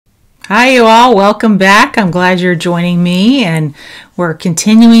Hi, you all. Welcome back. I'm glad you're joining me, and we're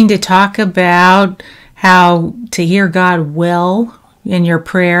continuing to talk about how to hear God well in your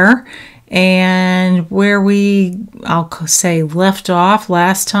prayer. And where I'll say, left off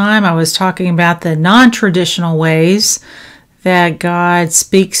last time, I was talking about the non-traditional ways that God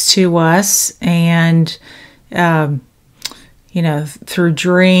speaks to us, and through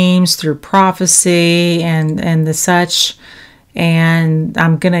dreams, through prophecy, and the such. And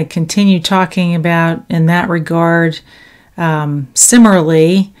I'm going to continue talking about, in that regard,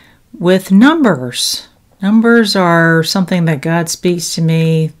 similarly with numbers. Numbers are something that God speaks to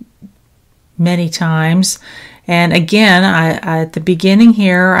me many times. And again, I at the beginning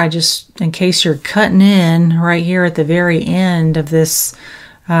here, I just, in case you're cutting in right here at the very end of this,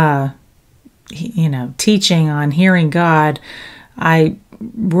 teaching on hearing God, I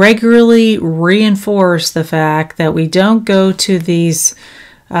regularly reinforce the fact that we don't go to these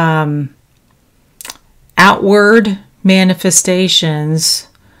outward manifestations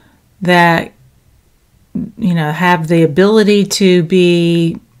that have the ability to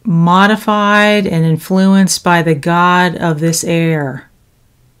be modified and influenced by the god of this air,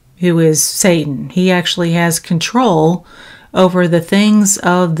 who is Satan. He actually has control over the things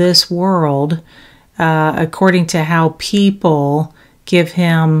of this world, according to how people give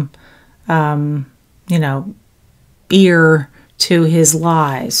him, ear to his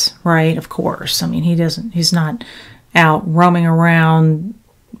lies, right? Of course. I mean, he's not out roaming around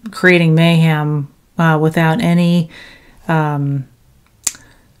creating mayhem without any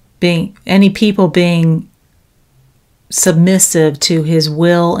people being submissive to his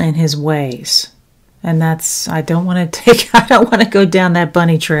will and his ways. And I don't want to go down that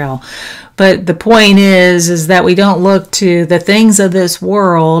bunny trail. But the point is that we don't look to the things of this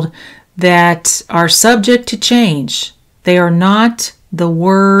world that are subject to change. They are not the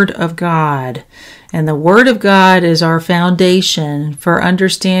Word of God. And the Word of God is our foundation for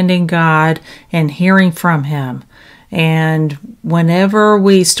understanding God and hearing from Him. And whenever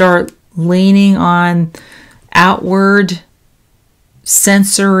we start leaning on outward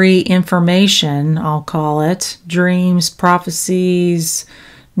sensory information, I'll call it, dreams, prophecies,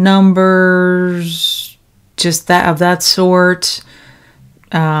 numbers, just that of that sort,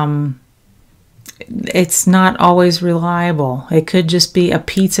 it's not always reliable. It could just be a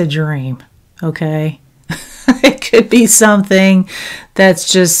pizza dream, okay? It could be something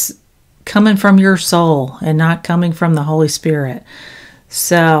that's just coming from your soul and not coming from the Holy Spirit.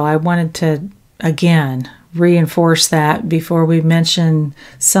 So I wanted to, again, reinforce that before we mention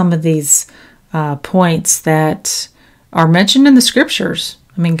some of these points that are mentioned in the scriptures.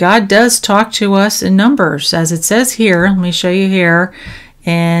 I mean, God does talk to us in numbers, as it says here. Let me show you here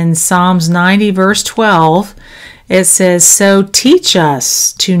in Psalms 90, verse 12. It says, "So teach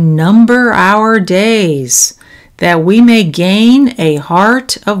us to number our days, that we may gain a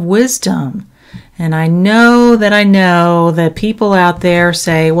heart of wisdom." And I know that people out there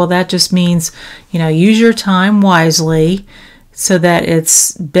say, well, that just means, use your time wisely so that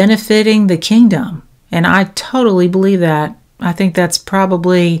it's benefiting the kingdom. And I totally believe that. I think that's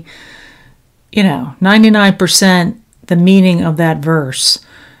probably, 99% the meaning of that verse.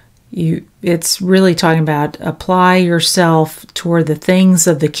 It's really talking about apply yourself toward the things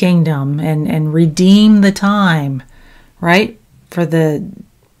of the kingdom and redeem the time, right? For the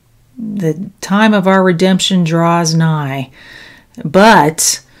time of our redemption draws nigh.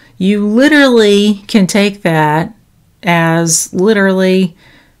 But you literally can take that as literally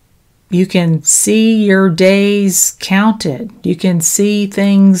you can see your days counted. You can see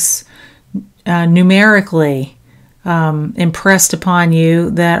things numerically impressed upon you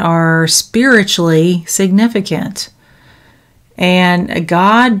that are spiritually significant. And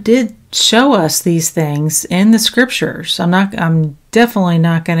God did show us these things in the scriptures. I'm definitely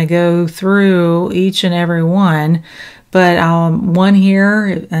not going to go through each and every one, but one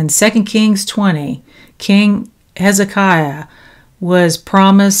here in 2 Kings 20, King Hezekiah was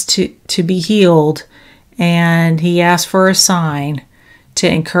promised to be healed, and he asked for a sign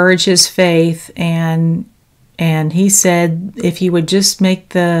to encourage his faith, and he said if he would just make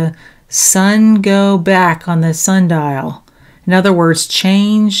the sun go back on the sundial, in other words,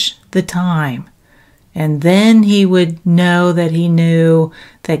 change the time, and then he would know that he knew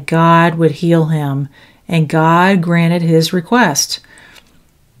that God would heal him, and God granted his request.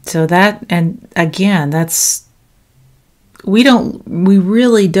 So that, and again, we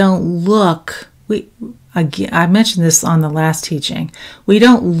really don't look, I mentioned this on the last teaching, we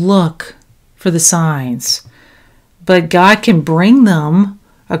don't look for the signs, but God can bring them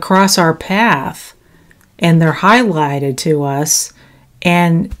across our path, and they're highlighted to us,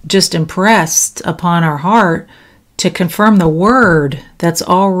 and just impressed upon our heart to confirm the word that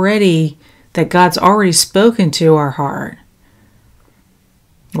God's already spoken to our heart.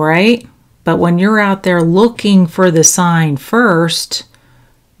 Right? But when you're out there looking for the sign first,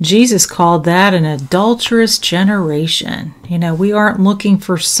 Jesus called that an adulterous generation. We aren't looking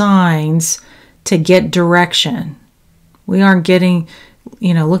for signs to get direction. We aren't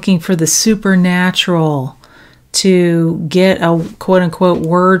looking for the supernatural to get a quote-unquote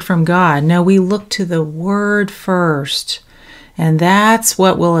word from God. No, we look to the word first. And that's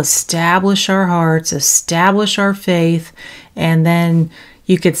what will establish our hearts, establish our faith, and then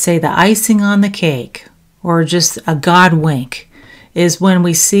you could say the icing on the cake, or just a God wink, is when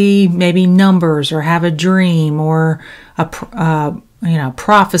we see maybe numbers or have a dream or a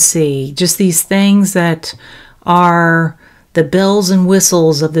prophecy, just these things that are the bells and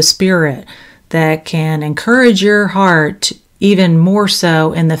whistles of the Spirit that can encourage your heart even more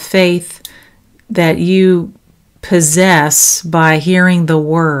so in the faith that you possess by hearing the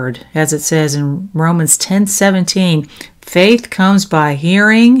word. As it says in Romans 10:17, faith comes by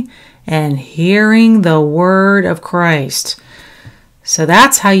hearing, and hearing the word of Christ. So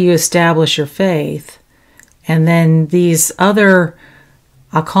that's how you establish your faith. And then these other,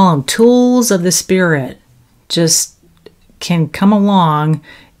 I'll call them tools of the Spirit, just can come along,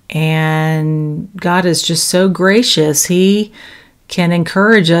 and God is just so gracious. He can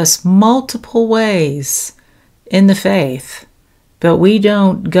encourage us multiple ways in the faith, but we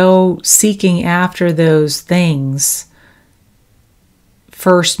don't go seeking after those things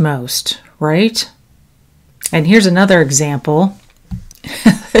first most, right? And here's another example.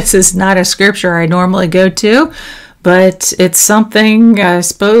 This is not a scripture I normally go to, but it's something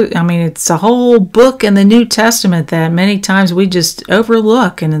it's a whole book in the New Testament that many times we just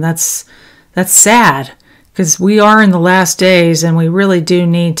overlook, and that's sad, because we are in the last days and we really do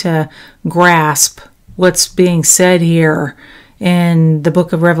need to grasp what's being said here in the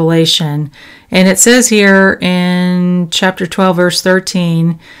book of Revelation. And it says here in chapter 12, verse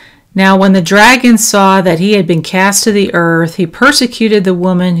 13, now when the dragon saw that he had been cast to the earth, he persecuted the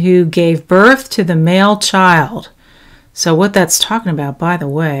woman who gave birth to the male child. So what that's talking about, by the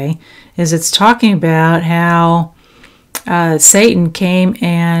way, is it's talking about how Satan came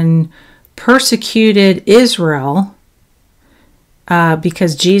and persecuted Israel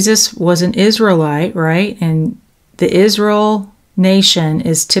because Jesus was an Israelite, right? And the Israel nation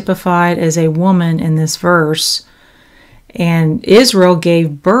is typified as a woman in this verse. And Israel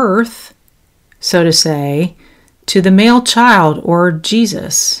gave birth, so to say, to the male child, or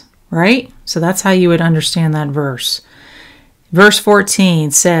Jesus, right? So that's how you would understand that verse. Verse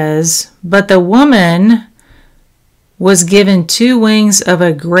 14 says, but the woman was given 2 wings of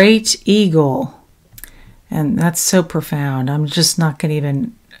a great eagle. And that's so profound. I'm just not going to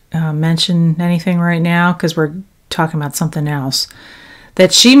even mention anything right now, because we're talking about something else.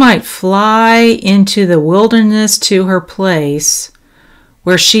 That she might fly into the wilderness to her place,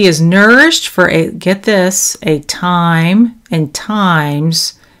 where she is nourished for a time and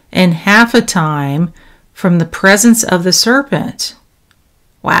times and half a time from the presence of the serpent.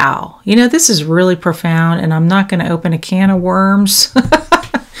 Wow. This is really profound, and I'm not going to open a can of worms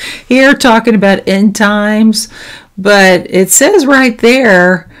here talking about end times, but it says right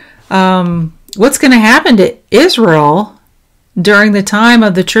there what's going to happen to Israel during the time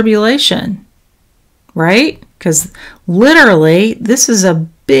of the tribulation, right? Because literally, this is a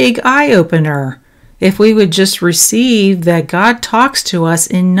big eye-opener if we would just receive that God talks to us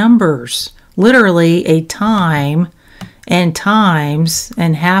in numbers. Literally, a time and times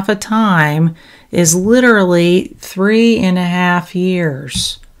and half a time is literally 3.5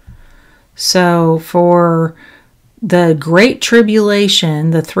 years. So for the Great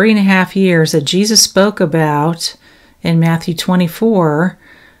Tribulation, the 3.5 years that Jesus spoke about in Matthew 24,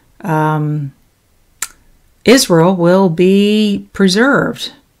 Israel will be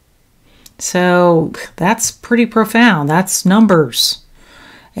preserved. So that's pretty profound. That's numbers.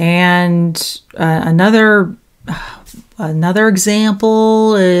 And another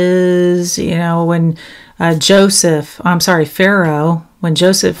example is, when Pharaoh, when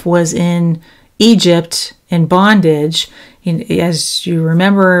Joseph was in Egypt in bondage, as you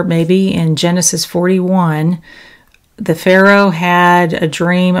remember maybe in Genesis 41, the Pharaoh had a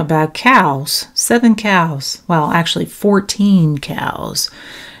dream about cows, 7 cows, well, actually 14 cows.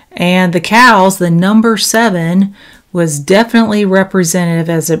 And the cows, the number 7, was definitely representative,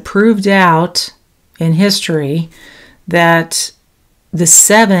 as it proved out in history, that the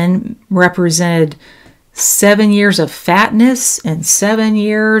 7 represented 7 years of fatness and 7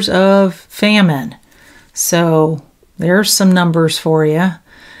 years of famine. So there's some numbers for you.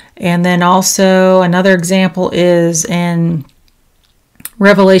 And then also another example is in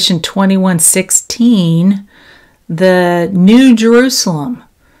Revelation 21:16, the New Jerusalem,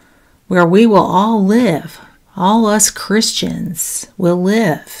 where we will all live. All us Christians will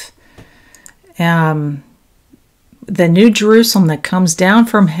live. The New Jerusalem that comes down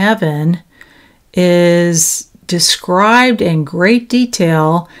from heaven is described in great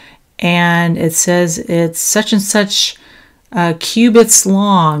detail, and it says it's such and such cubits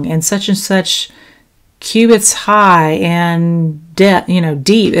long and such cubits high and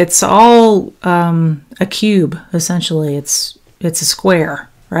deep. It's all a cube, essentially. It's a square,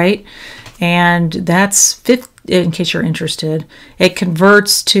 right? And that's in case you're interested, it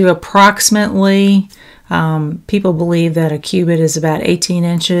converts to approximately. People believe that a cubit is about 18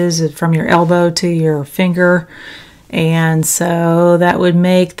 inches from your elbow to your finger. And so that would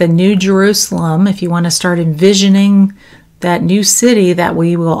make the New Jerusalem, if you want to start envisioning that new city that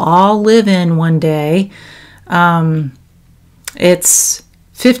we will all live in one day, it's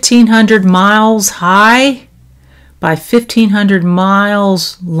 1,500 miles high by 1,500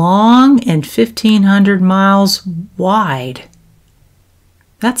 miles long and 1,500 miles wide.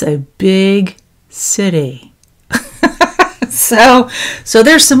 That's a big city. So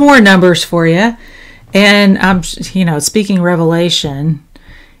there's some more numbers for you. And I'm, speaking Revelation,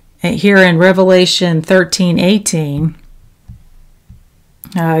 here in Revelation 13:18,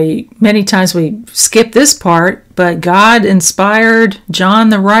 many times we skip this part, but God inspired John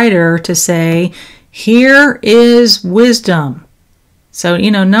the writer to say, "Here is wisdom." So,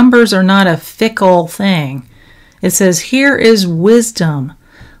 numbers are not a fickle thing. It says, "Here is wisdom.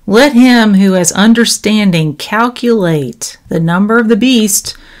 Let him who has understanding calculate the number of the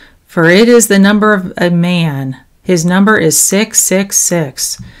beast, for it is the number of a man. His number is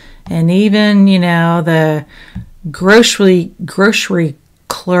 666. And even, the grocery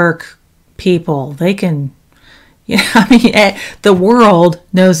clerk people, they can, the world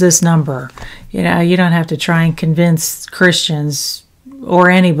knows this number. You don't have to try and convince Christians or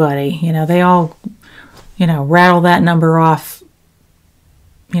anybody. They all, rattle that number off.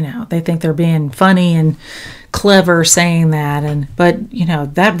 They think they're being funny and clever saying that. But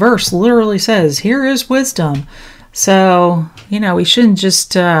that verse literally says, "Here is wisdom." So, we shouldn't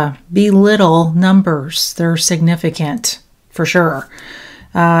just belittle numbers. They're significant for sure.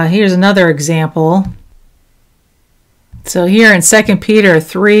 Here's another example. So here in 2 Peter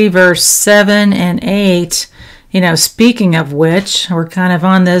 3, verse 7 and 8, speaking of which, we're kind of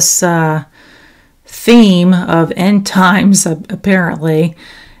on this theme of end times, apparently.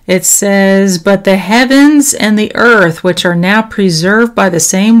 It says, "But the heavens and the earth, which are now preserved by the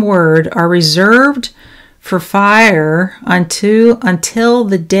same word, are reserved for fire until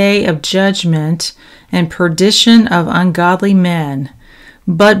the day of judgment and perdition of ungodly men.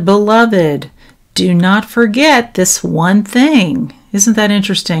 But, beloved, do not forget this one thing." Isn't that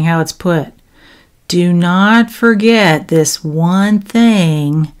interesting how it's put? Do not forget this one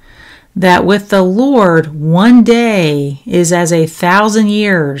thing, that with the Lord 1 day is as 1,000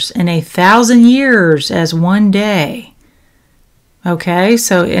 years, and 1,000 years as 1 day. Okay,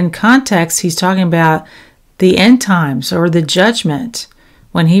 so in context, he's talking about the end times or the judgment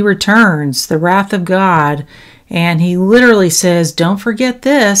when he returns, the wrath of God. And he literally says, don't forget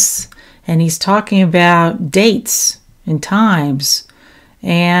this. And he's talking about dates and times.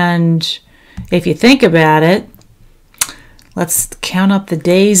 And if you think about it, let's count up the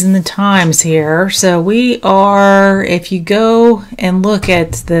days and the times here. So we are, if you go and look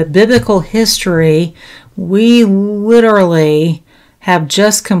at the biblical history, we literally have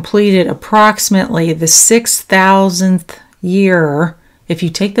just completed approximately the 6,000th year. If you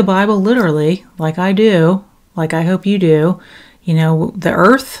take the Bible literally, like I do, like I hope you do, the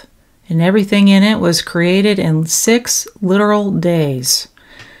earth and everything in it was created in 6 literal days.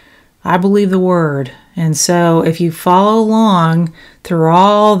 I believe the word. And so if you follow along through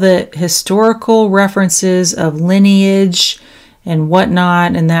all the historical references of lineage and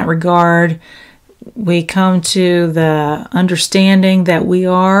whatnot in that regard, we come to the understanding that we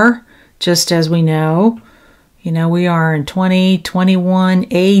are, just as we know, we are in 2021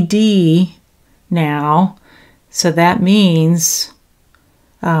 AD now. So that means,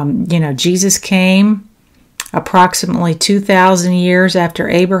 Jesus came approximately 2,000 years after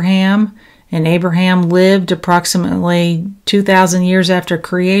Abraham, and Abraham lived approximately 2,000 years after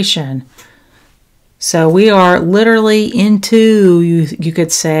creation. So we are literally into, you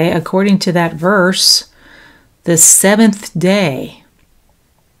could say, according to that verse, the 7th day.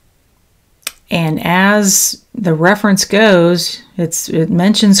 And as the reference goes, it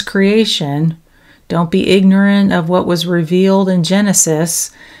mentions creation Don't be ignorant of what was revealed in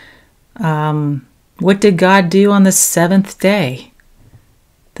Genesis. What did God do on the seventh day?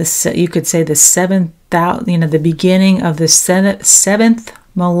 You could say the the beginning of the seventh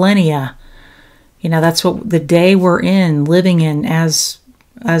millennia. That's what the day we're living in as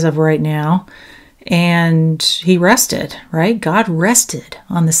of right now. And he rested, right? God rested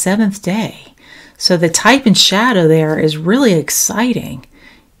on the seventh day. So the type and shadow there is really exciting.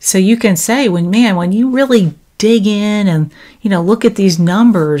 So you can say, when you really dig in and, look at these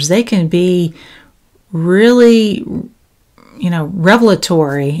numbers, they can be really,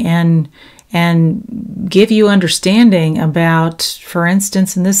 revelatory and give you understanding about, for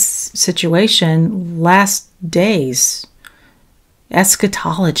instance, in this situation, last days,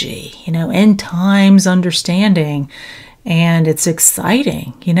 eschatology, end times understanding. And it's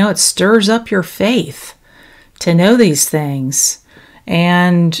exciting. It stirs up your faith to know these things.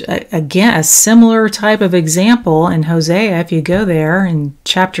 And again, a similar type of example in Hosea, if you go there in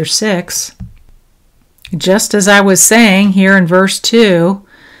chapter 6, just as I was saying here in verse 2,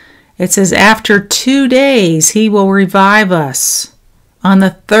 it says, after 2 days he will revive us. On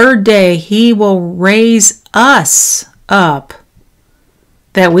the third day he will raise us up,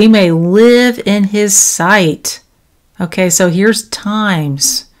 that we may live in his sight. Okay, so here's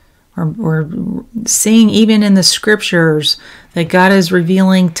times. We're seeing even in the scriptures that God is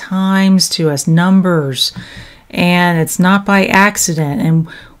revealing times to us, numbers, and it's not by accident. And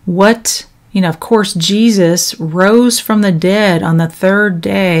of course, Jesus rose from the dead on the third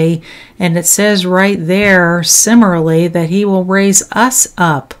day, and it says right there, similarly, that he will raise us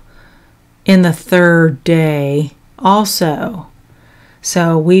up in the third day also.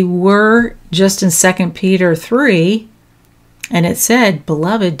 So we were just in 2 Peter 3, and it said,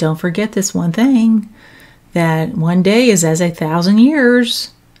 beloved, don't forget this one thing, that one day is as 1,000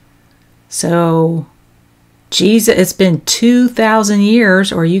 years. So Jesus, it's been 2,000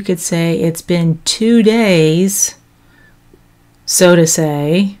 years, or you could say it's been 2 days, so to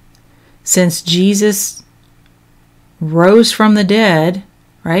say, since Jesus rose from the dead,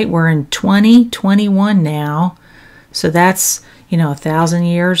 right? We're in 2021 now. So that's, 1,000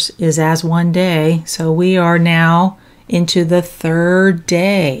 years is as one day. So we are now into the third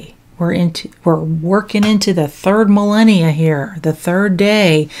day. We're working into the third millennia here, the third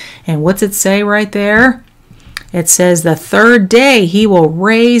day. And what's it say right there? It says the third day he will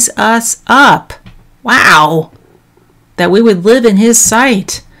raise us up. Wow. That we would live in his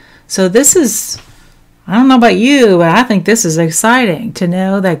sight. So this is, I don't know about you, but I think this is exciting to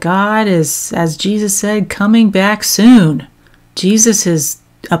know that God is, as Jesus said, coming back soon. Jesus is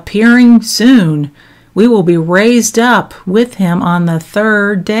appearing soon. We will be raised up with him on the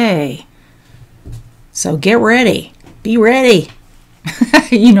third day. So get ready. Be ready.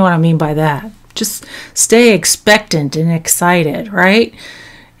 You know what I mean by that. Just stay expectant and excited, right?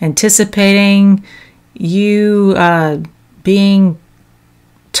 Anticipating you being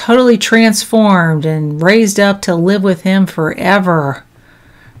totally transformed and raised up to live with him forever,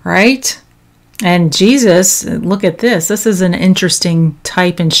 right? And Jesus, look at this. This is an interesting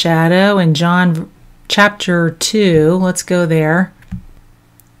type and shadow in John chapter 2. Let's go there.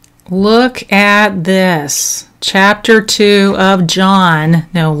 Look at this. Chapter 2 of John,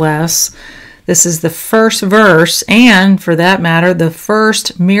 no less. This is the first verse, and for that matter, the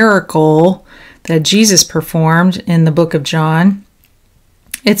first miracle that Jesus performed in the book of John.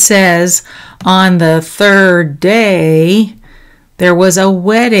 It says, on the third day, there was a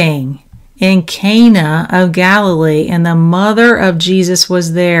wedding in Cana of Galilee, and the mother of Jesus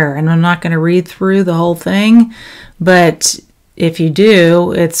was there. And I'm not going to read through the whole thing, but if you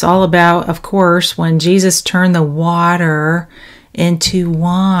do, it's all about, of course, when Jesus turned the water into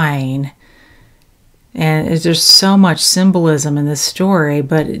wine. And there's so much symbolism in this story,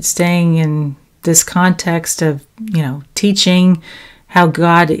 but it's staying in this context of, teaching how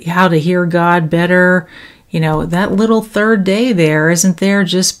to hear God better. That little third day there isn't there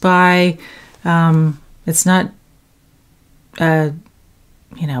just by, it's not, by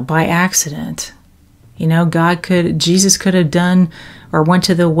accident. Jesus could have done or went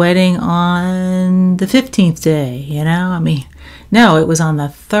to the wedding on the 15th day, No, it was on the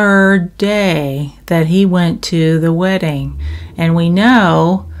third day that he went to the wedding. And we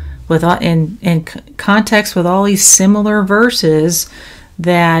know, in context with all these similar verses,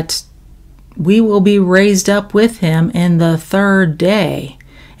 that we will be raised up with him in the third day.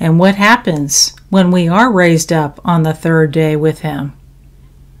 And what happens when we are raised up on the third day with him?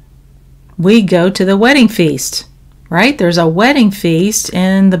 We go to the wedding feast, right? There's a wedding feast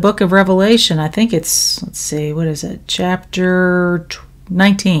in the book of Revelation. I think it's, let's see, what is it? Chapter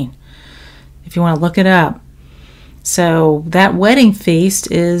 19. if you want to look it up. So that wedding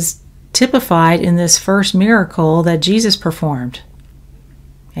feast is typified in this first miracle that Jesus performed.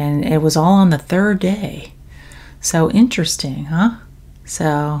 And it was all on the third day. So interesting, huh?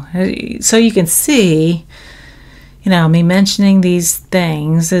 So you can see, me mentioning these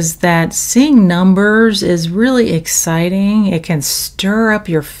things is that seeing numbers is really exciting. It can stir up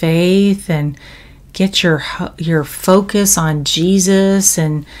your faith and get your focus on Jesus,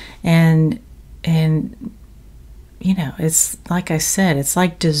 and it's like I said, it's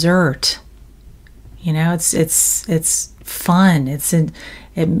like dessert. It's fun.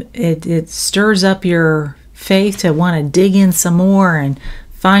 It stirs up your faith to want to dig in some more and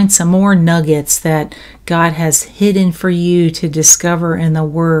find some more nuggets that God has hidden for you to discover in the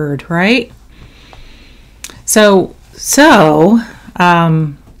Word, right? So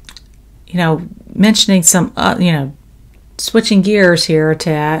mentioning some, switching gears here a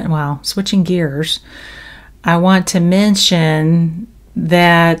tad. Switching gears. I want to mention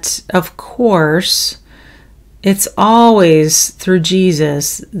that, of course, it's always through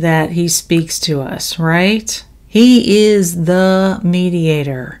Jesus that He speaks to us, right? He is the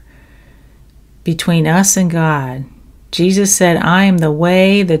mediator between us and God. Jesus said, I am the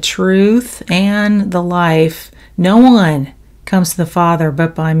way, the truth, and the life. No one comes to the Father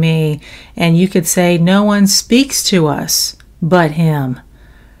but by me. And you could say, no one speaks to us but Him,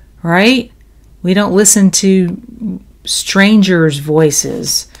 right? We don't listen to strangers'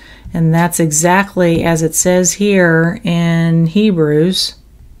 voices. And that's exactly as it says here in Hebrews.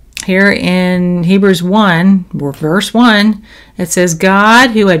 Here in Hebrews 1, verse 1, it says,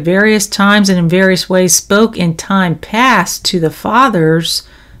 God, who at various times and in various ways spoke in time past to the fathers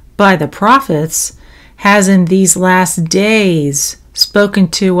by the prophets, has in these last days spoken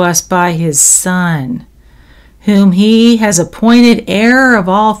to us by His Son, whom He has appointed heir of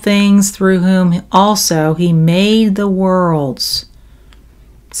all things, through whom also He made the worlds.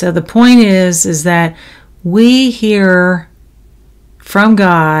 So the point is that we hear from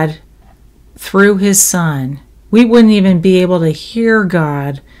God through His Son. We wouldn't even be able to hear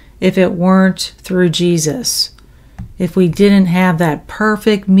God if it weren't through Jesus. If we didn't have that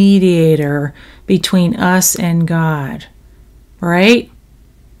perfect mediator between us and God, right?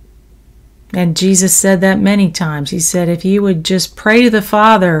 And Jesus said that many times. He said, if you would just pray to the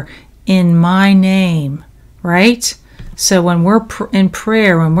Father in my name, right? So when we're in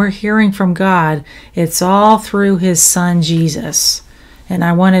prayer, when we're hearing from God, it's all through His Son, Jesus. And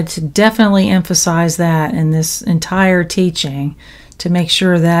I wanted to definitely emphasize that in this entire teaching to make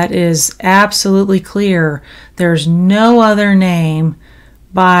sure that is absolutely clear. There's no other name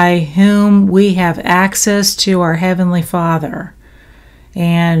by whom we have access to our Heavenly Father.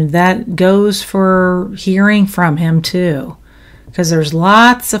 And that goes for hearing from Him too. Because there's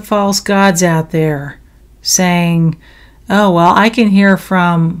lots of false gods out there saying, oh, well, I can hear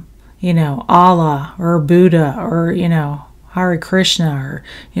from, Allah or Buddha or, Hare Krishna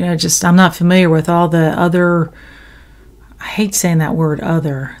or, just I'm not familiar with all the other, I hate saying that word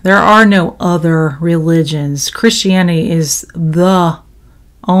other. There are no other religions. Christianity is the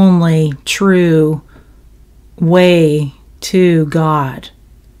only true way to God,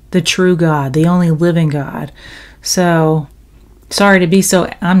 the true God, the only living God. So, sorry to be so,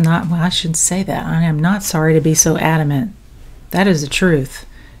 I shouldn't say that. I am not sorry to be so adamant. That is the truth.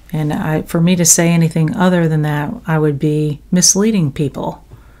 And for me to say anything other than that, I would be misleading people.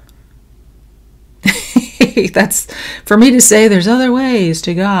 That's for me to say there's other ways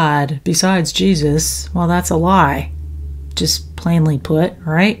to God besides Jesus. Well, that's a lie, just plainly put,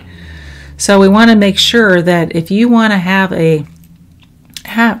 right? So we want to make sure that if you want to have if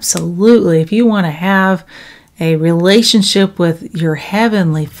you want to have a relationship with your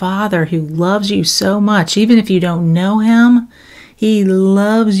Heavenly Father who loves you so much, even if you don't know Him, He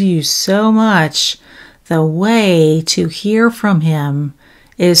loves you so much. The way to hear from Him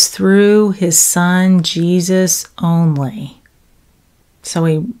is through His Son, Jesus only. So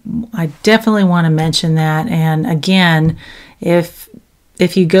I definitely want to mention that. And again, if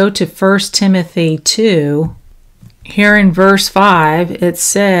you go to 1 Timothy 2, here in verse 5, it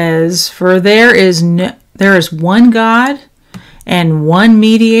says, for there is one God and one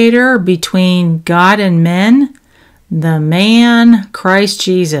mediator between God and men, the man Christ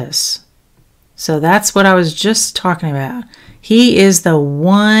Jesus. So that's what I was just talking about. He is the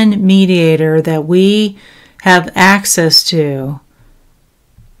one mediator that we have access to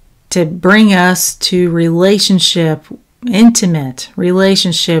bring us to intimate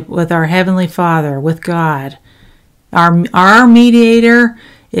relationship with our Heavenly Father, with God. Our mediator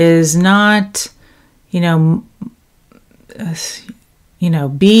is not,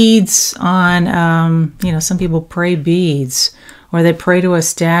 beads on, some people pray beads or they pray to a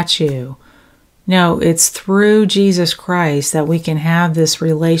statue. No, it's through Jesus Christ that we can have this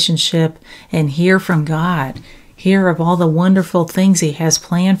relationship and hear from God, hear of all the wonderful things He has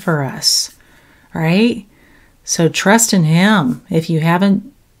planned for us, right? So trust in Him if you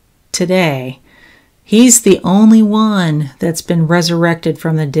haven't today. He's the only one that's been resurrected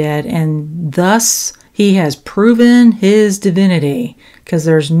from the dead, and thus He has proven His divinity, because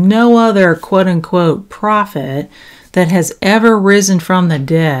there's no other quote-unquote prophet that has ever risen from the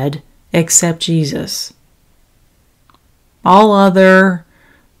dead except Jesus. All other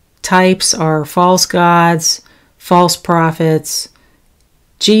types are false gods, false prophets.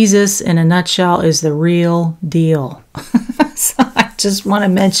 Jesus, in a nutshell, is the real deal. So I just want to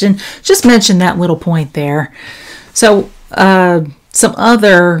mention that little point there. So some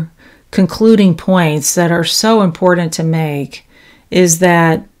other concluding points that are so important to make is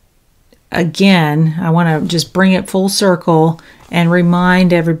that, again, I want to just bring it full circle and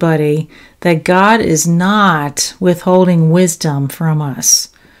remind everybody that God is not withholding wisdom from us.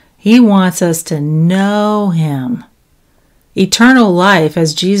 He wants us to know Him. Eternal life,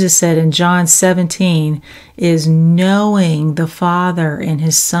 as Jesus said in John 17, is knowing the Father and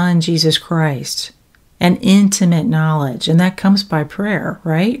His Son, Jesus Christ. An intimate knowledge, and that comes by prayer,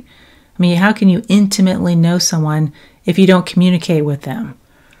 right? I mean, how can you intimately know someone if you don't communicate with them?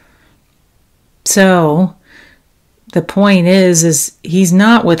 So, the point is He's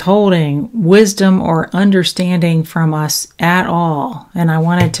not withholding wisdom or understanding from us at all. And I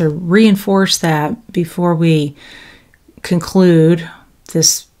wanted to reinforce that before we conclude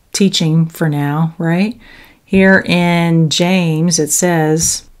this teaching for now, right? Here in James it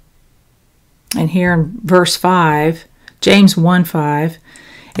says, and here in verse 5, James 1:5,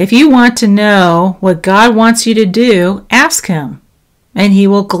 if you want to know what God wants you to do, ask Him, and He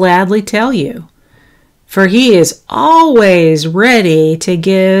will gladly tell you. For He is always ready to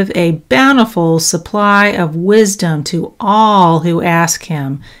give a bountiful supply of wisdom to all who ask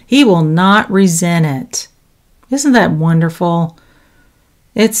Him. He will not resent it. Isn't that wonderful?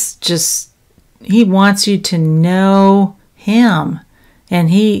 It's just, He wants you to know Him. And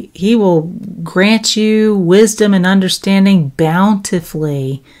He will grant you wisdom and understanding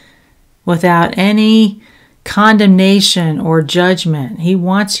bountifully without any condemnation or judgment. He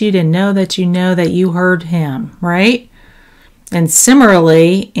wants you to know that you heard Him, right? And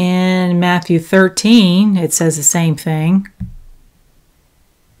similarly, in Matthew 13, it says the same thing.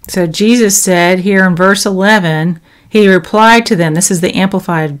 So Jesus said here in verse 11, He replied to them, this is the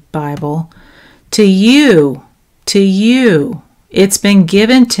Amplified Bible, to you, it's been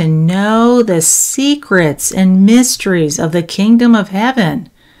given to know the secrets and mysteries of the kingdom of heaven,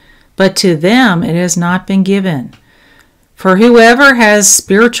 but to them it has not been given. For whoever has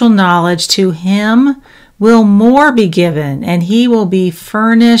spiritual knowledge, to him will more be given, and he will be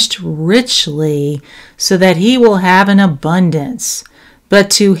furnished richly, so that he will have an abundance. But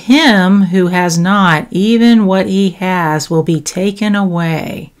to him who has not, even what he has will be taken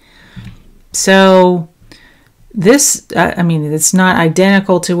away. So this, it's not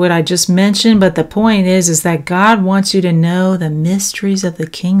identical to what I just mentioned, but the point is that God wants you to know the mysteries of the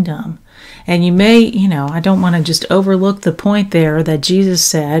kingdom. And you may, I don't want to just overlook the point there that Jesus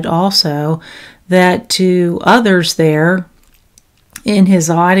said also that to others there in His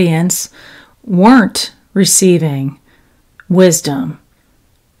audience weren't receiving wisdom.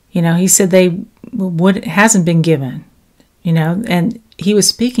 He said what hasn't been given, and He was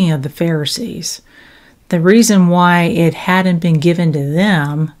speaking of the Pharisees. The reason why it hadn't been given to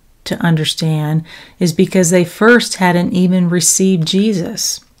them to understand is because they first hadn't even received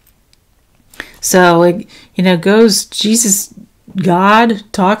Jesus. So it goes, God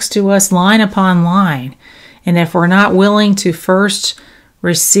talks to us line upon line. And if we're not willing to first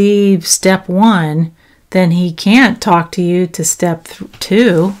receive step 1, then He can't talk to you to step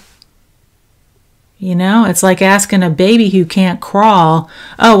 2. It's like asking a baby who can't crawl,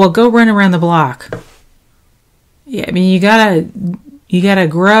 oh, well, go run around the block. Yeah, you gotta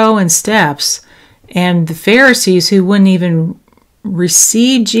grow in steps. And the Pharisees who wouldn't even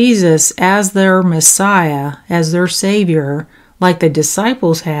receive Jesus as their Messiah, as their Savior, like the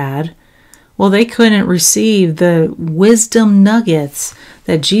disciples had, well, they couldn't receive the wisdom nuggets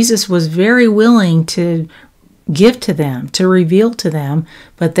that Jesus was very willing to give to them, to reveal to them,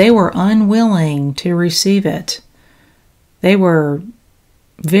 but they were unwilling to receive it. They were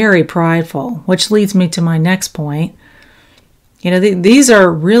very prideful, which leads me to my next point. These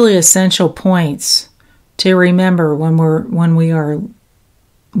are really essential points to remember when we are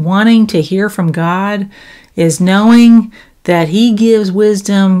wanting to hear from God, is knowing that He gives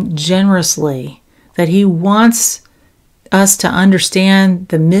wisdom generously, that He wants us to understand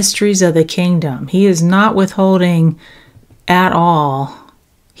the mysteries of the kingdom. He is not withholding at all.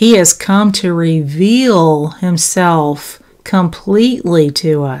 He has come to reveal Himself completely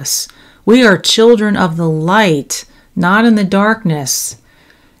to us. We are children of the light, not in the darkness.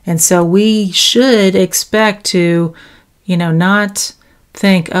 And so we should expect to, not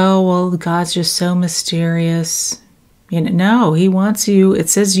think, oh, well, God's just so mysterious. No, He wants you. It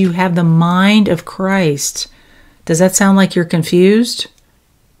says you have the mind of Christ. Does that sound like you're confused?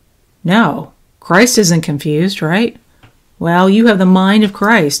 No, Christ isn't confused, right? Well, you have the mind of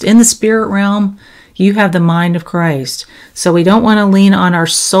Christ. In the spirit realm, you have the mind of Christ. So we don't want to lean on our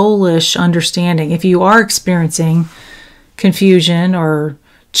soulish understanding. If you are experiencing confusion or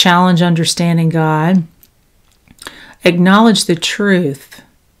challenge understanding God, acknowledge the truth.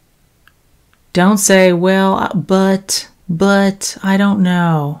 Don't say, well, but I don't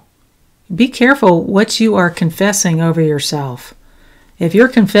know. Be careful what you are confessing over yourself. If you're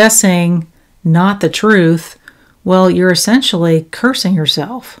confessing not the truth, well, you're essentially cursing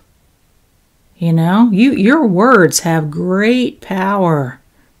yourself. Your words have great power.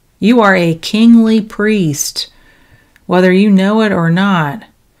 You are a kingly priest, whether you know it or not.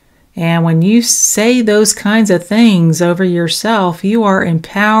 And when you say those kinds of things over yourself, you are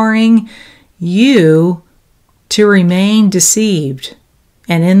empowering you to remain deceived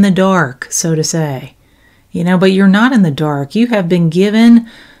and in the dark, so to say. But you're not in the dark. You have been given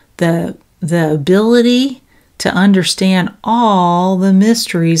the ability to understand all the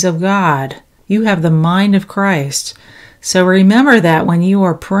mysteries of God. You have the mind of Christ. So remember that when you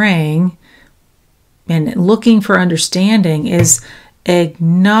are praying and looking for understanding, is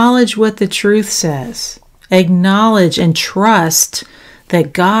acknowledge what the truth says. Acknowledge and trust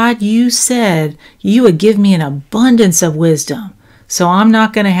that God, you said you would give me an abundance of wisdom. So I'm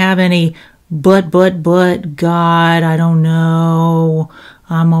not going to have any but, God, I don't know.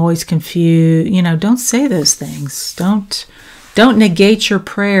 I'm always confused. Don't say those things. Don't negate your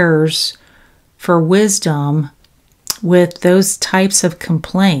prayers for wisdom with those types of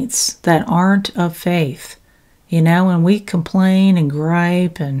complaints that aren't of faith. When we complain and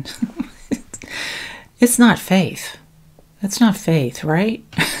gripe, and it's not faith. That's not faith, right?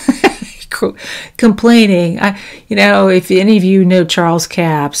 Complaining. If any of you know Charles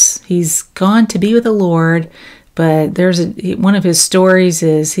Capps, he's gone to be with the Lord, but one of his stories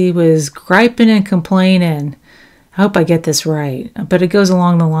is he was griping and complaining. I hope I get this right, but it goes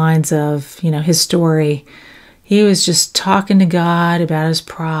along the lines of, his story. He was just talking to God about his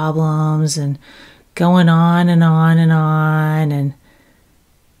problems and going on and on and on,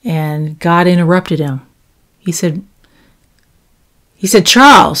 and God interrupted him. He said,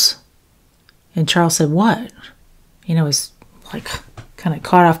 Charles. And Charles said, what? Was like kind of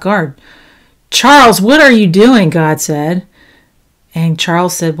caught off guard. Charles, what are you doing? God said. And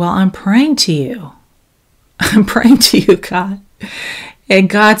Charles said, well, I'm praying to you. I'm praying to you, God. And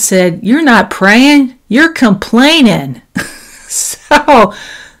God said, you're not praying, you're complaining. So,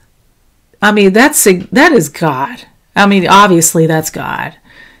 that is God. Obviously that's God.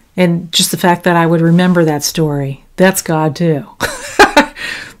 And just the fact that I would remember that story, that's God too.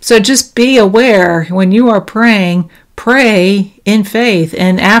 So just be aware when you are praying, pray in faith.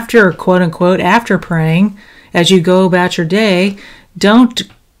 And after, quote unquote, after praying, as you go about your day, don't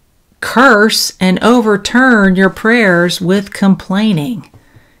curse and overturn your prayers with complaining.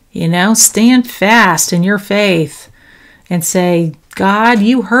 Stand fast in your faith and say, God,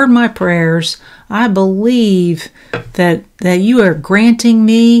 you heard my prayers. I believe that you are granting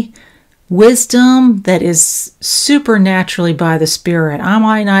me wisdom that is supernaturally by the Spirit. I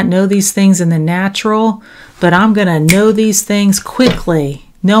might not know these things in the natural, but I'm going to know these things quickly.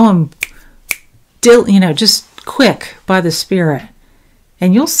 Know them, just quick by the Spirit.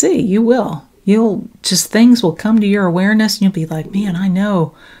 And you'll see, you will. Things will come to your awareness and you'll be like, man,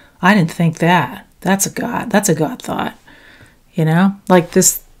 I didn't think that. That's a God thought. Like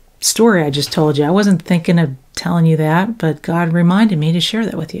this story I just told you. I wasn't thinking of telling you that, but God reminded me to share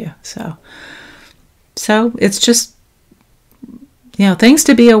that with you. So it's just, things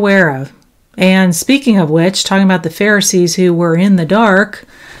to be aware of. And speaking of which, talking about the Pharisees who were in the dark,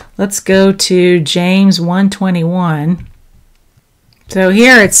 let's go to James 1:21. So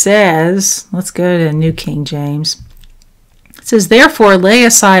here it says, let's go to New King James. It says, therefore lay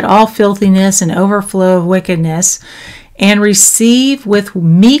aside all filthiness and overflow of wickedness, and receive with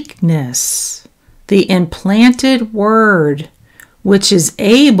meekness the implanted word, which is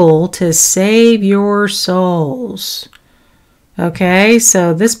able to save your souls. Okay,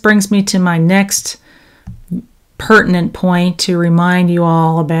 so this brings me to my next pertinent point to remind you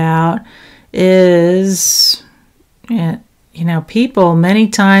all about is, people many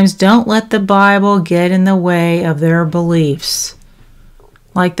times don't let the Bible get in the way of their beliefs,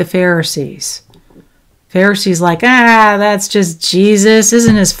 like the Pharisees. Pharisees like, that's just Jesus.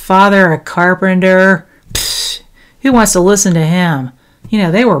 Isn't his father a carpenter? Pfft, who wants to listen to him?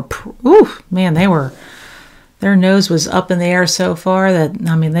 They were, their nose was up in the air so far that,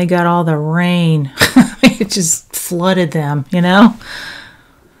 they got all the rain. It just flooded them,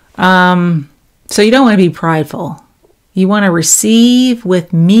 So you don't want to be prideful. You want to receive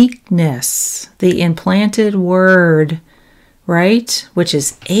with meekness the implanted word, right? Which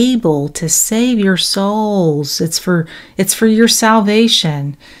is able to save your souls. It's for your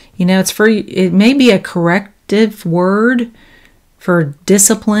salvation. It may be a corrective word for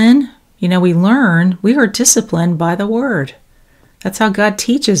discipline. We are disciplined by the word. That's how God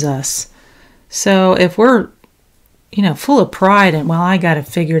teaches us. So if we're, full of pride and, I got it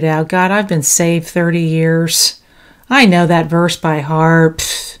figured out. God, I've been saved 30 years. I know that verse by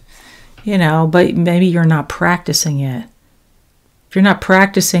heart. But maybe you're not practicing it. If you're not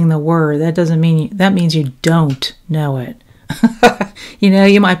practicing the word, that means you don't know it.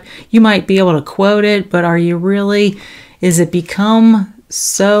 You might be able to quote it, but are you really, is it become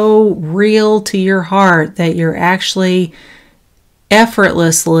so real to your heart that you're actually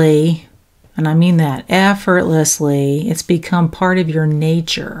effortlessly, and I mean that, effortlessly, it's become part of your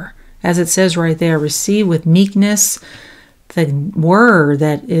nature. As it says right there, receive with meekness the word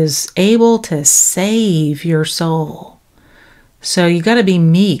that is able to save your soul. So you got to be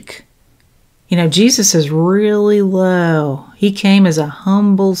meek. Jesus is really low. He came as a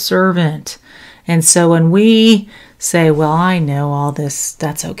humble servant. And so when we say, I know all this,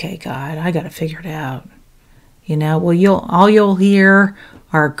 that's okay, God, I got to figure it out. All you'll hear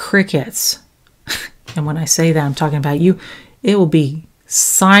are crickets. And when I say that, I'm talking about you. It will be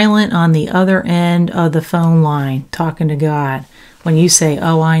silent on the other end of the phone line talking to God when you say,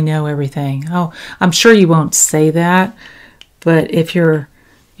 I know everything. I'm sure you won't say that, but if your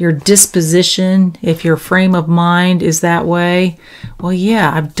disposition, if your frame of mind is that way,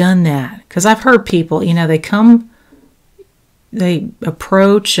 I've done that. Because I've heard people, they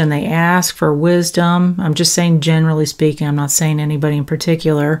approach and they ask for wisdom. I'm just saying generally speaking, I'm not saying anybody in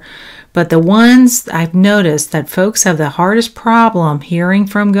particular. But the ones I've noticed that folks have the hardest problem hearing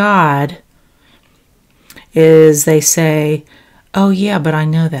from God is they say, but I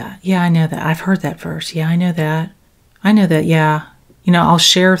know that. Yeah, I know that. I've heard that verse. Yeah, I know that. I know that, yeah. I'll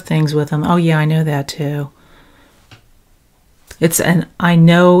share things with them. I know that too. It's an I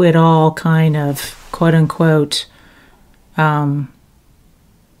know it all kind of quote unquote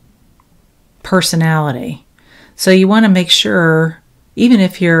personality. So you want to make sure, even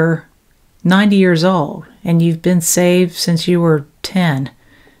if you're 90 years old and you've been saved since you were 10,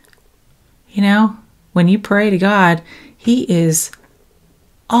 when you pray to God, He is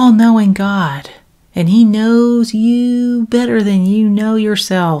all-knowing God, and He knows you better than you know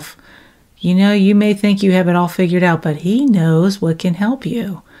yourself. You may think you have it all figured out, but He knows what can help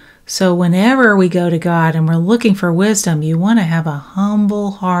you. So whenever we go to God and we're looking for wisdom, you want to have a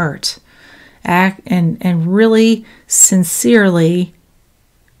humble heart. Act and really sincerely,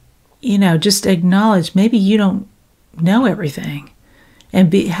 just acknowledge maybe you don't know everything.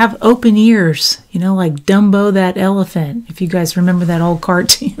 And have open ears, like Dumbo that elephant, if you guys remember that old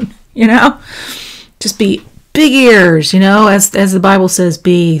cartoon, Just be big ears, as the Bible says,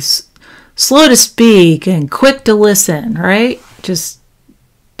 be slow to speak and quick to listen, right? Just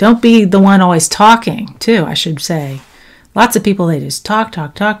don't be the one always talking, too, I should say. Lots of people, they just talk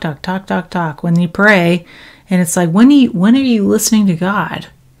when you pray. And it's like, when are you listening to God?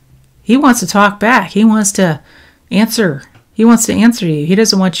 He wants to talk back. He wants to answer. He wants to answer you. He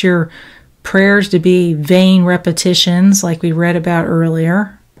doesn't want your prayers to be vain repetitions like we read about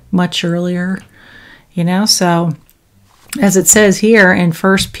much earlier. So as it says here in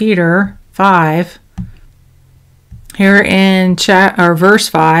 1 Peter 5, here in verse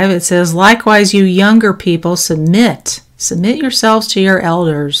 5, it says, likewise, you younger people, submit yourselves to your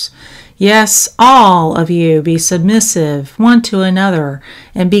elders. Yes, all of you be submissive one to another,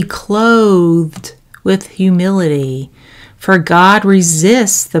 and be clothed with humility. For God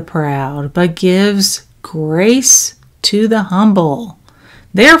resists the proud, but gives grace to the humble.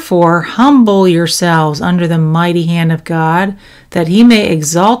 Therefore, humble yourselves under the mighty hand of God, that He may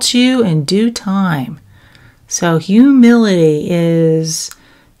exalt you in due time. So humility is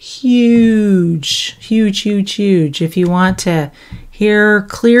huge, if you want to hear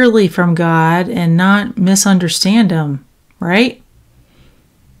clearly from God and not misunderstand Him, right?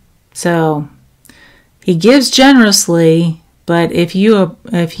 So He gives generously, but if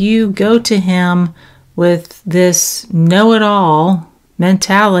you go to him with this know-it-all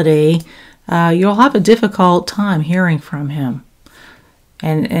mentality, you'll have a difficult time hearing from him.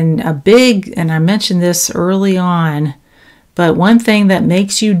 And I mentioned this early on, but one thing that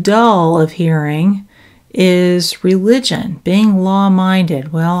makes you dull of hearing is religion, being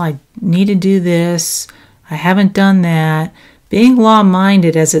law-minded. Well, I need to do this. I haven't done that. Being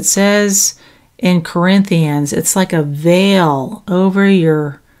law-minded, as it says in Corinthians, it's like a veil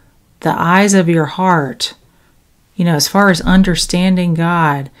over the eyes of your heart. As far as understanding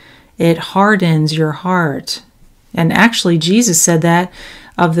God, it hardens your heart. And actually, Jesus said that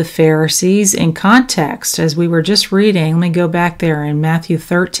of the Pharisees in context, as we were just reading. Let me go back there in Matthew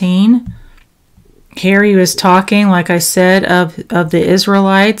 13. Here he was talking, like I said, of the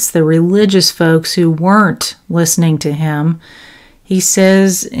Israelites, the religious folks who weren't listening to him. He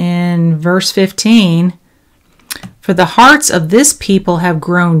says in verse 15, "For the hearts of this people have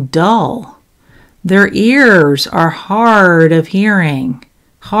grown dull. Their ears are hard of hearing.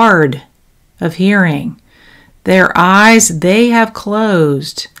 Their eyes they have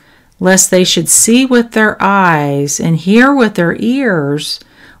closed, lest they should see with their eyes and hear with their ears,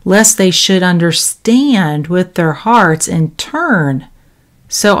 lest they should understand with their hearts and turn,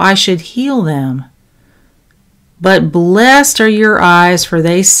 so I should heal them. But blessed are your eyes, for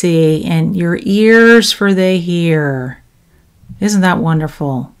they see, and your ears, for they hear." Isn't that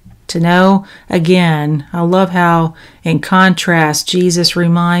wonderful? To know, again, I love how, in contrast, Jesus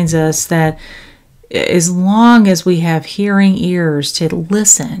reminds us that as long as we have hearing ears to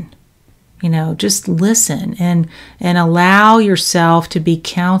listen, just listen and allow yourself to be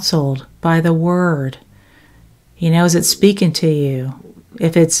counseled by the Word. Is it speaking to you?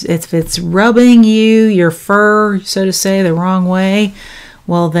 If it's rubbing your fur, so to say, the wrong way,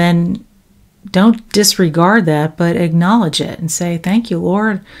 well then don't disregard that, but acknowledge it and say, "Thank you,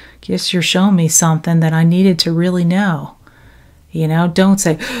 Lord. Guess you're showing me something that I needed to really know." Don't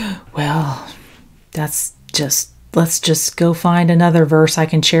say, "Well, let's just go find another verse I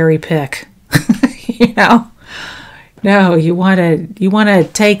can cherry pick." No, you want to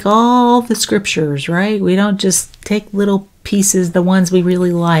take all the scriptures, right? We don't just take little pieces, the ones we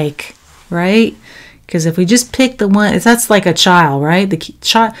really like, right? Because if we just pick the one, that's like a child, right?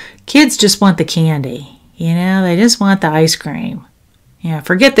 Kids just want the candy, they just want the ice cream.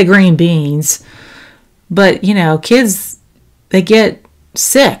 Forget the green beans. But, kids, they get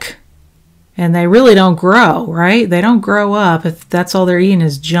sick and they really don't grow, right? They don't grow up if that's all they're eating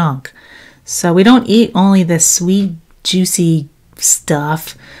is junk. So we don't eat only the sweet, juicy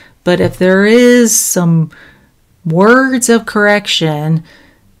stuff, but if there is some words of correction,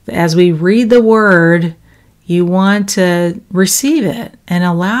 as we read the Word, you want to receive it and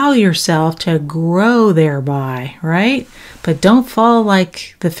allow yourself to grow thereby, right? But don't fall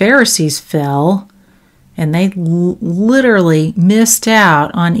like the Pharisees fell, and they literally missed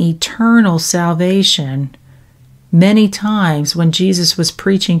out on eternal salvation many times when Jesus was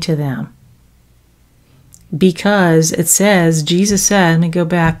preaching to them. Because it says, Jesus said, let me go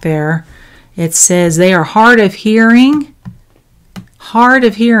back there, it says they are hard of hearing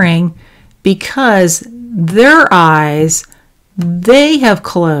because their eyes they have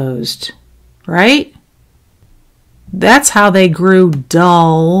closed, right? That's how they grew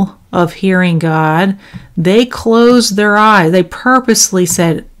dull of hearing God. They closed their eyes. They purposely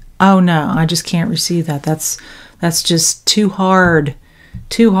said, "Oh no, I just can't receive that. That's just too hard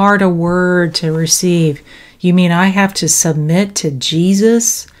a word to receive." You mean I have to submit to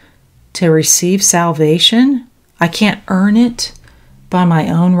Jesus to receive salvation? I can't earn it by my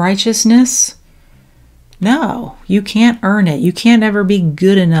own righteousness? No, you can't earn it. You can't ever be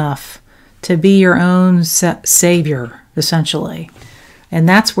good enough to be your own savior, essentially. And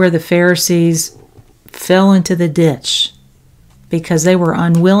that's where the Pharisees fell into the ditch, because they were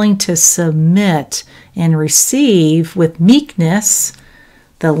unwilling to submit and receive with meekness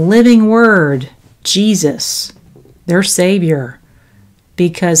the living Word, Jesus, their Savior,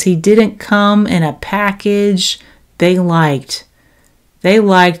 because He didn't come in a package they liked. They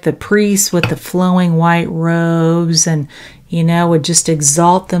liked the priests with the flowing white robes and, would just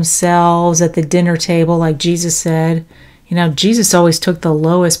exalt themselves at the dinner table like Jesus said. Jesus always took the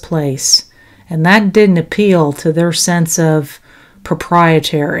lowest place, and that didn't appeal to their sense of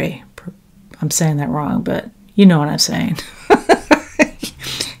proprietary. I'm saying that wrong, but you know what I'm saying.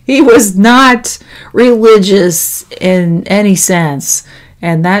 He was not religious in any sense,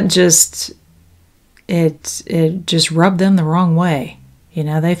 and that just rubbed them the wrong way.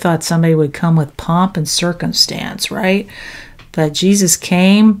 They thought somebody would come with pomp and circumstance, right? But Jesus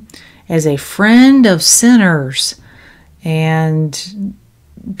came as a friend of sinners. And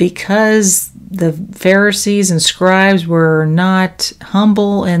because the Pharisees and scribes were not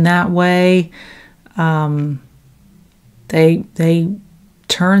humble in that way, they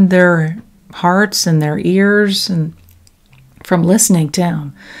turned their hearts and their ears and from listening to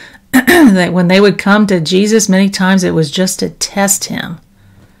him. That when they would come to Jesus, many times it was just to test him.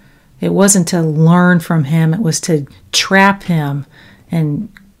 It wasn't to learn from him. It was to trap him and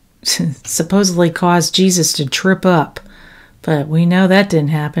supposedly cause Jesus to trip up. But we know that didn't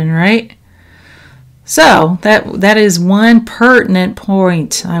happen, right? So that is one pertinent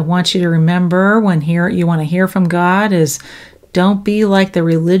point I want you to remember when you want to hear from God is don't be like the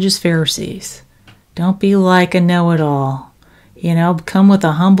religious Pharisees. Don't be like a know-it-all. Come with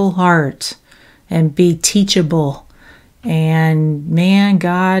a humble heart and be teachable. And man,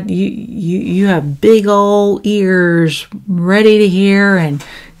 God, you have big old ears ready to hear, and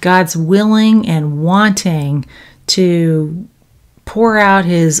God's willing and wanting to pour out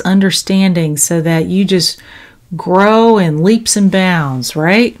his understanding so that you just grow in leaps and bounds,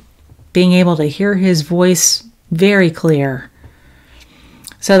 right? Being able to hear his voice very clear.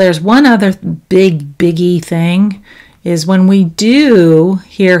 So there's one other biggie thing is when we do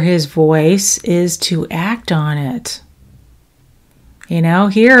hear his voice is to act on it.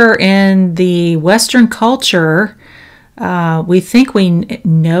 Here in the Western culture, we think we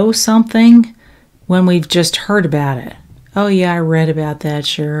know something when we've just heard about it. Oh yeah, I read about that,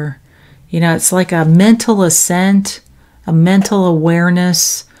 sure. It's like a mental assent, a mental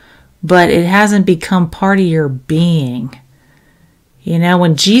awareness, but it hasn't become part of your being.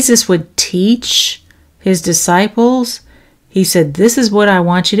 When Jesus would teach his disciples, he said, this is what I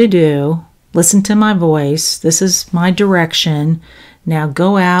want you to do. Listen to my voice. This is my direction. Now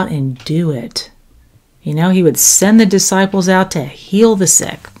go out and do it. He would send the disciples out to heal the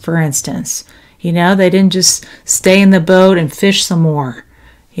sick, for instance. They didn't just stay in the boat and fish some more.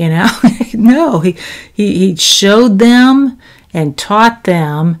 No, he showed them and taught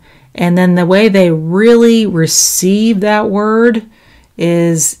them. And then the way they really received that word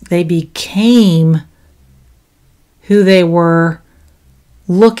is they became who they were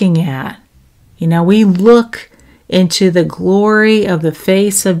looking at. We look into the glory of the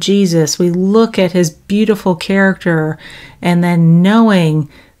face of Jesus. We look at his beautiful character, and then knowing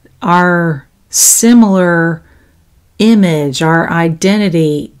our similar image, our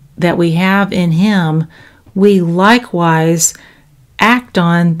identity that we have in him, we likewise act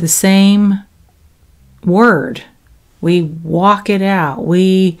on the same word. We walk it out.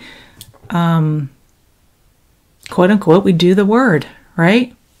 We, quote unquote, we do the word,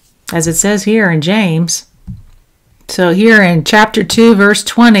 right? As it says here in James. So here in chapter 2, verse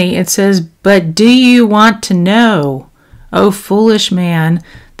 20, it says, "But do you want to know, O foolish man,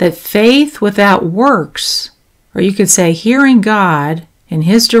 that faith without works," or you could say hearing God in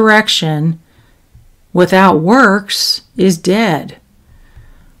his direction without works, is dead?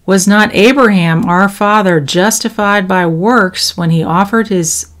 "Was not Abraham our father justified by works when he offered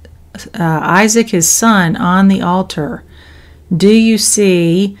his Isaac his son on the altar? Do you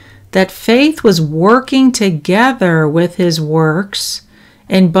see that faith was working together with his works,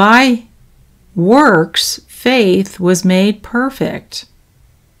 and by works faith was made perfect?"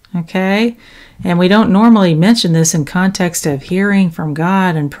 Okay? And we don't normally mention this in context of hearing from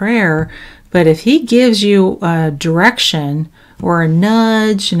God and prayer, but if he gives you a direction or a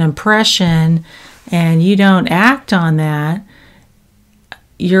nudge, an impression, and you don't act on that,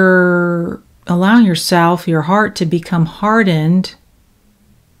 you're allowing yourself, your heart, to become hardened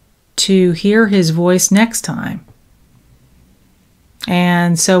to hear his voice next time.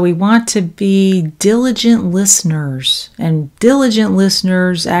 And so we want to be diligent listeners, and diligent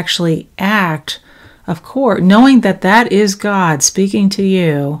listeners actually act, of course, knowing that that is God speaking to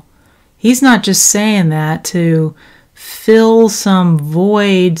you. He's not just saying that to fill some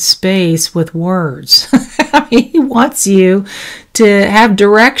void space with words. He wants you to have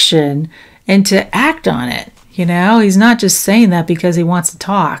direction and to act on it. He's not just saying that because he wants to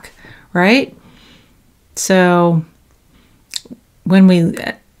talk, right? So when we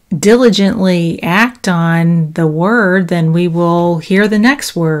diligently act on the word, then we will hear the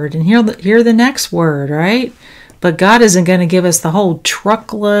next word and hear the next word, right? But God isn't going to give us the whole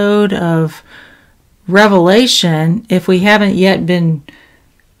truckload of revelation if we haven't yet been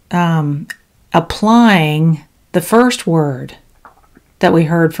applying the first word that we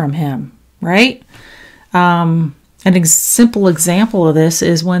heard from him, right? Simple example of this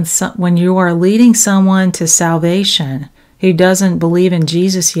is when you are leading someone to salvation who doesn't believe in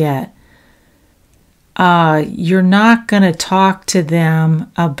Jesus yet. you're not going to talk to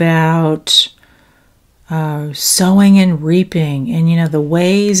them about sowing and reaping and, the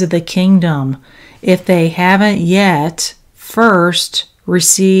ways of the kingdom if they haven't yet first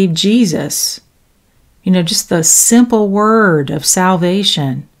received Jesus. Just the simple word of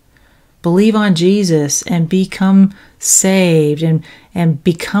salvation. Believe on Jesus and become saved and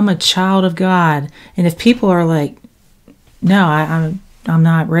become a child of God. And if people are like, no, I'm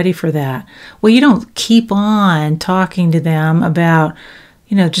not ready for that. Well, you don't keep on talking to them about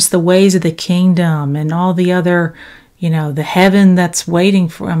just the ways of the kingdom and all the other, the heaven that's waiting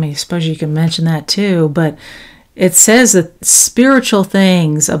for. I suppose you can mention that too, but it says that spiritual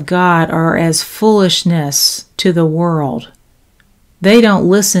things of God are as foolishness to the world. They don't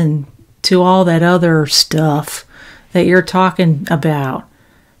listen to all that other stuff that you're talking about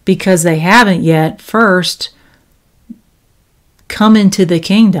because they haven't yet first come into the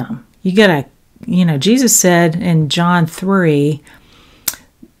kingdom. You gotta, Jesus said in John 3,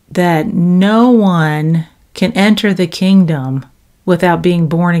 that no one can enter the kingdom without being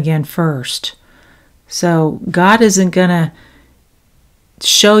born again first. So God isn't going to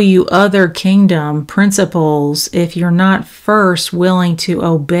show you other kingdom principles if you're not first willing to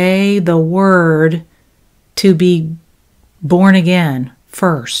obey the word to be born again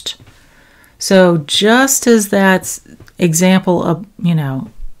first. So just as that example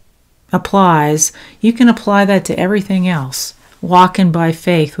applies, you can apply that to everything else. Walking by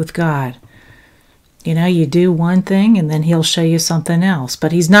faith with God. You do one thing and then he'll show you something else.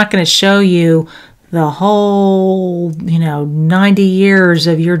 But he's not going to show you the whole, 90 years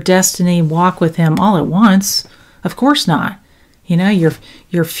of your destiny walk with him all at once. Of course not.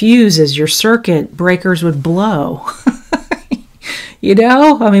 Your fuses, your circuit breakers would blow.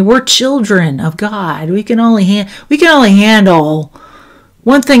 We're children of God. We can only handle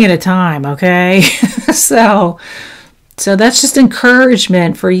one thing at a time, okay? So that's just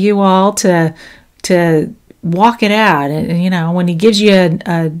encouragement for you all to walk it out. And when he gives you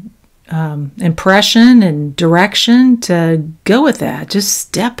an impression and direction, to go with that. Just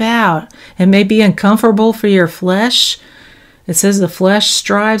step out. It may be uncomfortable for your flesh. It says the flesh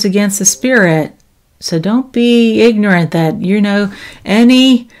strives against the spirit. So don't be ignorant that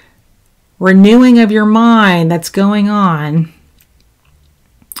any renewing of your mind that's going on.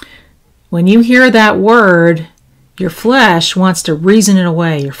 When you hear that word, your flesh wants to reason it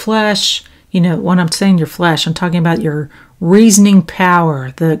away. Your flesh, when I'm saying your flesh, I'm talking about your reasoning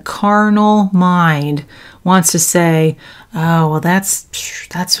power. The carnal mind wants to say, oh, well,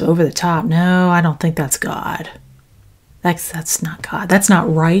 that's over the top. No, I don't think that's God. That's not God. That's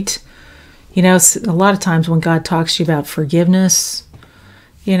not right. A lot of times when God talks to you about forgiveness,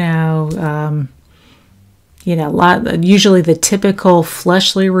 usually the typical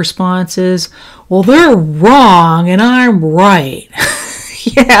fleshly response is, well, they're wrong and I'm right.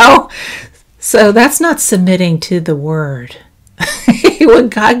 So that's not submitting to the word. When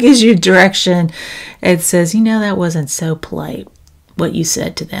God gives you direction, it says, that wasn't so polite, what you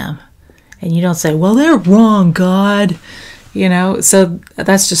said to them. And you don't say, well, they're wrong, God. So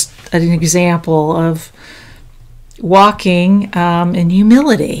that's just an example of walking in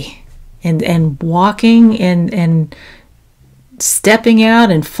humility. And walking and stepping out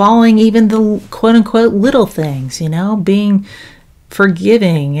and following even the quote-unquote little things, being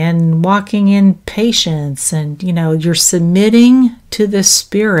forgiving and walking in patience. And, you're submitting to the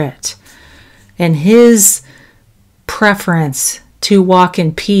Spirit and His preference to walk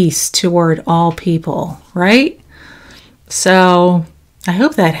in peace toward all people, right? So I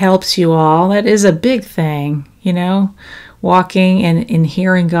hope that helps you all. That is a big thing, Walking and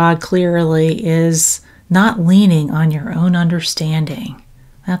hearing God clearly is not leaning on your own understanding.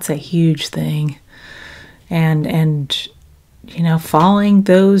 That's a huge thing. And following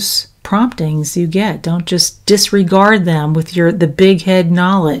those promptings you get. Don't just disregard them with the big head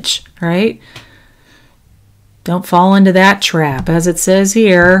knowledge, right? Don't fall into that trap. As it says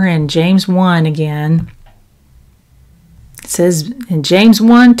here in James 1 again. It says in James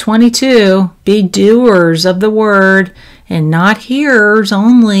 1:22, be doers of the word and not hearers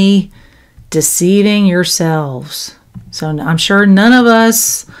only, deceiving yourselves. So I'm sure none of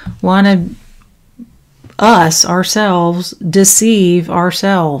us want to ourselves deceive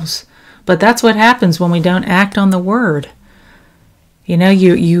ourselves. But that's what happens when we don't act on the word.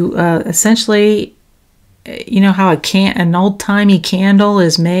 You essentially, how an old-timey candle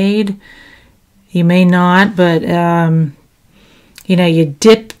is made? You may not, but you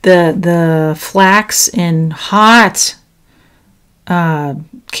dip the flax in hot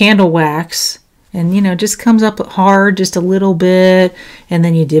candle wax, And, just comes up hard just a little bit, and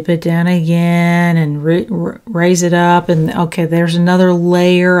then you dip it down again and raise it up, and okay, there's another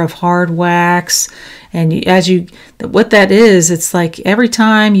layer of hard wax. And what that is, it's like every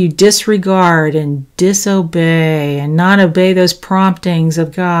time you disregard and disobey and not obey those promptings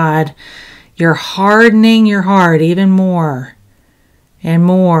of God, you're hardening your heart even more and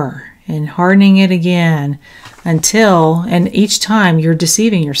more, and hardening it again and each time you're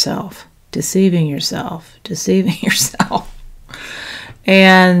deceiving yourself.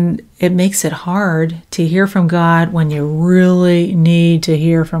 And it makes it hard to hear from God when you really need to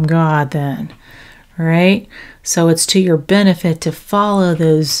hear from God then, right? So it's to your benefit to follow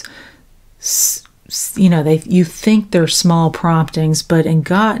those, you think they're small promptings, but in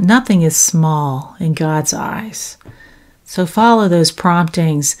God, nothing is small in God's eyes. So follow those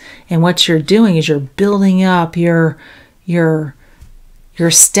promptings, and what you're doing is you're building up you're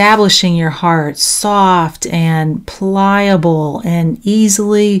establishing your heart soft and pliable and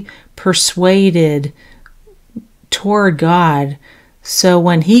easily persuaded toward God. So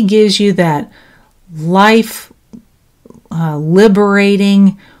when He gives you that life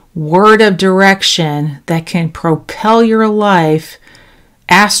liberating word of direction that can propel your life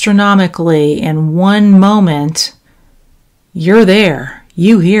astronomically in one moment, you're there.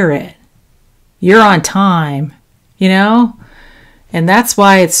 You hear it. You're on time, And that's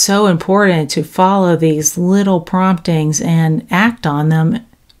why it's so important to follow these little promptings and act on them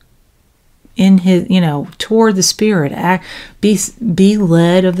in His, toward the Spirit. Be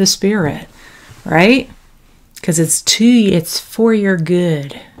led of the Spirit, right? Because it's for your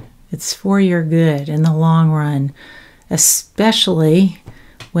good. It's for your good in the long run, especially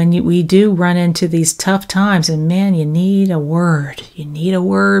when we do run into these tough times, and man, you need a word. You need a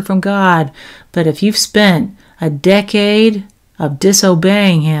word from God. But if you've spent a decade of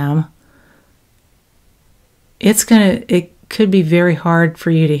disobeying Him, it could be very hard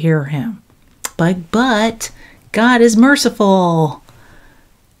for you to hear Him. But God is merciful,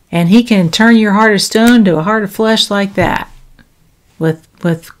 and He can turn your heart of stone to a heart of flesh like that, with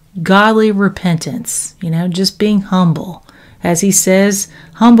godly repentance. Just being humble. As He says,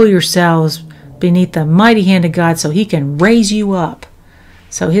 humble yourselves beneath the mighty hand of God so He can raise you up.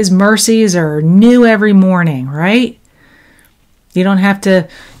 So His mercies are new every morning, right? You don't have to,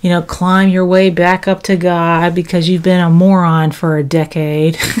 climb your way back up to God because you've been a moron for a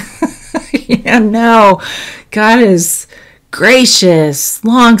decade. No, God is gracious,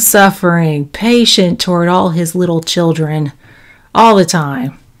 long-suffering, patient toward all His little children all the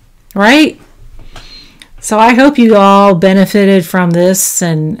time, right? So I hope you all benefited from this,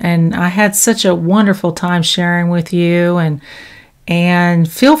 and I had such a wonderful time sharing with you, and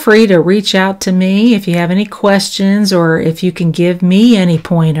feel free to reach out to me if you have any questions, or if you can give me any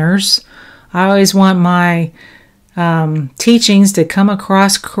pointers. I always want my teachings to come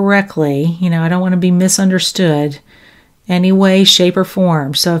across correctly. I don't want to be misunderstood any way, shape, or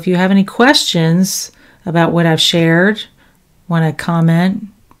form. So if you have any questions about what I've shared, want to comment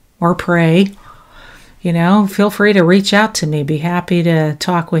or pray, feel free to reach out to me. Be happy to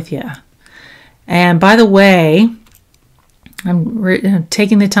talk with you. And by the way, I'm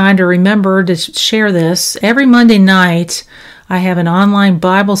taking the time to remember to share this. Every Monday night, I have an online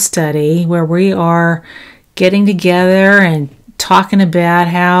Bible study where we are getting together and talking about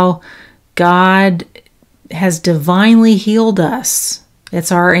how God has divinely healed us.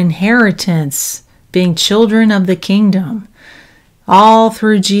 It's our inheritance, being children of the kingdom. All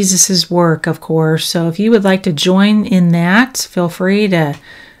through Jesus' work, of course. So if you would like to join in that, feel free to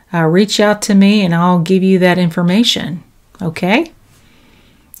reach out to me and I'll give you that information. Okay?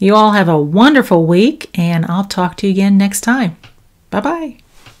 You all have a wonderful week, and I'll talk to you again next time. Bye-bye.